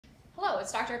Hello,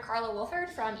 it's Dr. Carla Wolford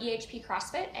from EHP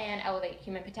CrossFit and Elevate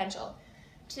Human Potential.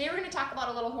 Today we're going to talk about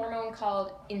a little hormone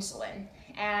called insulin,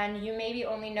 and you maybe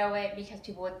only know it because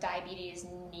people with diabetes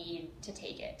need to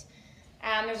take it.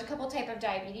 There's a couple types of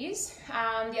diabetes.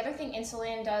 The other thing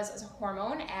insulin does as a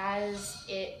hormone as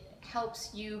it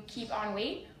helps you keep on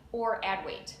weight or add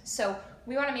weight. So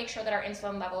we want to make sure that our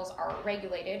insulin levels are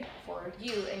regulated for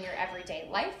you in your everyday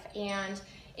life, and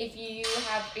if you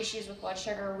have issues with blood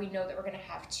sugar, we know that we're going to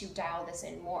have to dial this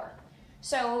in more.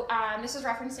 So this is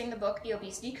referencing the book, The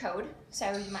Obesity Code, so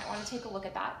you might want to take a look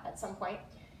at that at some point.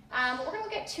 But we're going to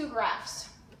look at two graphs.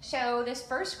 So this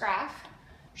first graph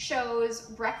shows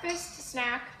breakfast,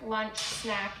 snack, lunch,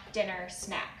 snack, dinner,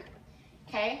 snack.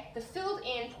 Okay, the filled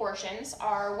in portions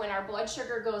are when our blood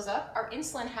sugar goes up, our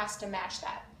insulin has to match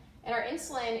that. And our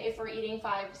insulin, if we're eating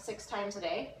 5-6 times a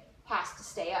day, has to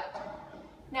stay up.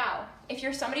 Now, if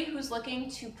you're somebody who's looking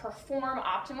to perform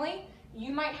optimally,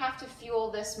 you might have to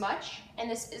fuel this much, and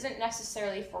this isn't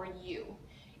necessarily for you.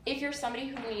 If you're somebody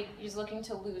who is looking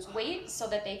to lose weight so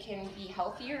that they can be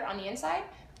healthier on the inside,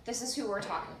 this is who we're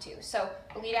talking to. So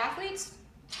elite athletes,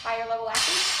 higher level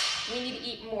athletes, we need to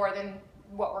eat more than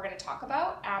what we're going to talk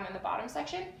about in the bottom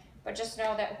section, but just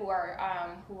know that who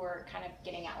we're kind of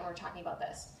getting at when we're talking about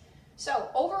this. So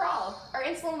overall, our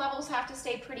insulin levels have to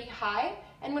stay pretty high,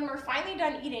 and when we're finally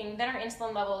done eating, then our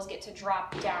insulin levels get to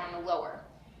drop down lower.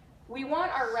 We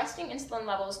want our resting insulin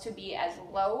levels to be as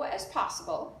low as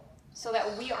possible so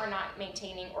that we are not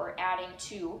maintaining or adding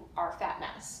to our fat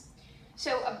mass.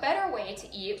 So a better way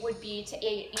to eat would be to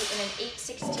eat in an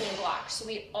 8-16 block. So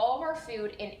we eat all of our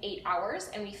food in 8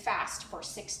 hours and we fast for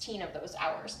 16 of those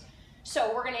hours.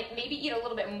 So we're gonna maybe eat a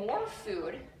little bit more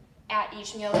food at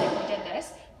each meal than we did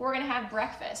this. We're gonna have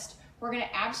breakfast. We're gonna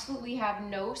absolutely have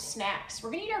no snacks.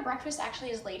 We're gonna eat our breakfast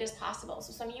actually as late as possible.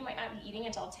 So some of you might not be eating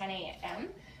until 10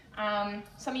 a.m.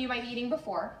 Some of you might be eating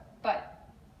before, but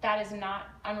that is not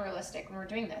unrealistic when we're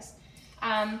doing this.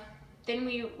 Then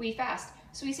we fast.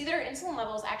 So we see that our insulin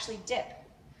levels actually dip.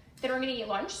 Then we're gonna eat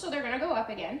lunch, so they're gonna go up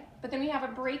again, but then we have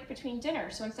a break between dinner.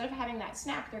 So instead of having that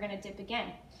snack, they're gonna dip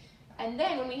again. And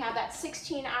then when we have that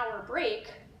 16-hour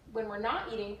break, when we're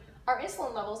not eating, our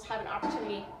insulin levels have an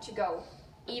opportunity to go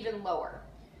even lower.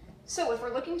 So if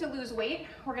we're looking to lose weight,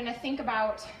 we're gonna think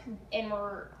about, and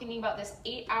we're thinking about this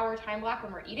 8-hour time block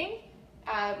when we're eating,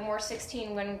 more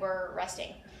 16 when we're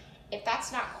resting. If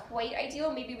that's not quite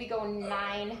ideal, maybe we go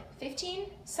 9-15,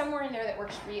 somewhere in there that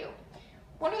works for you.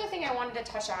 One other thing I wanted to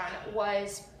touch on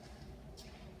was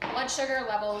blood sugar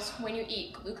levels when you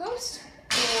eat glucose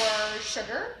or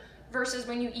sugar versus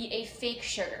when you eat a fake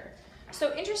sugar.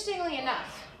 So interestingly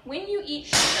enough, when you eat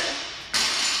sugar,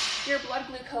 your blood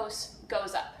glucose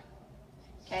goes up,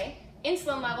 okay?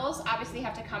 Insulin levels obviously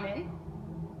have to come in,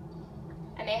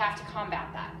 and they have to combat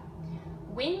that.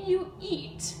 When you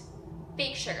eat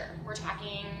fake sugar, we're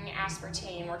talking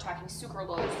aspartame, we're talking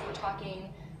sucralose, we're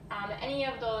talking any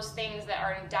of those things that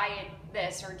are in diet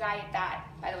this or diet that.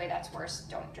 By the way, that's worse,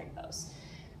 don't drink those.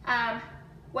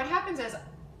 What happens is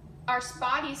our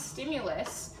body's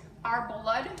stimulus, our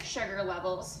blood sugar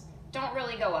levels don't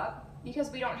really go up because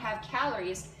we don't have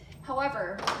calories.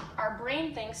 However, our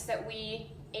brain thinks that we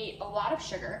ate a lot of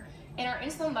sugar, and our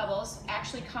insulin levels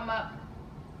actually come up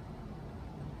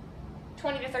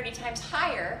 20 to 30 times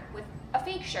higher with a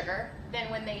fake sugar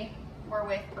than when they were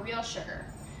with a real sugar.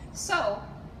 So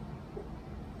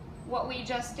what we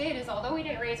just did is, although we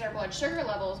didn't raise our blood sugar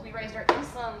levels, we raised our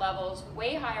insulin levels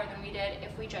way higher than we did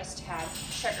if we just had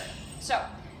sugar. So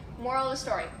moral of the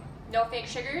story, no fake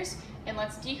sugars, and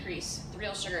let's decrease the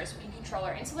real sugars. We can control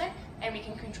our insulin and we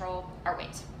can control our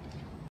weight.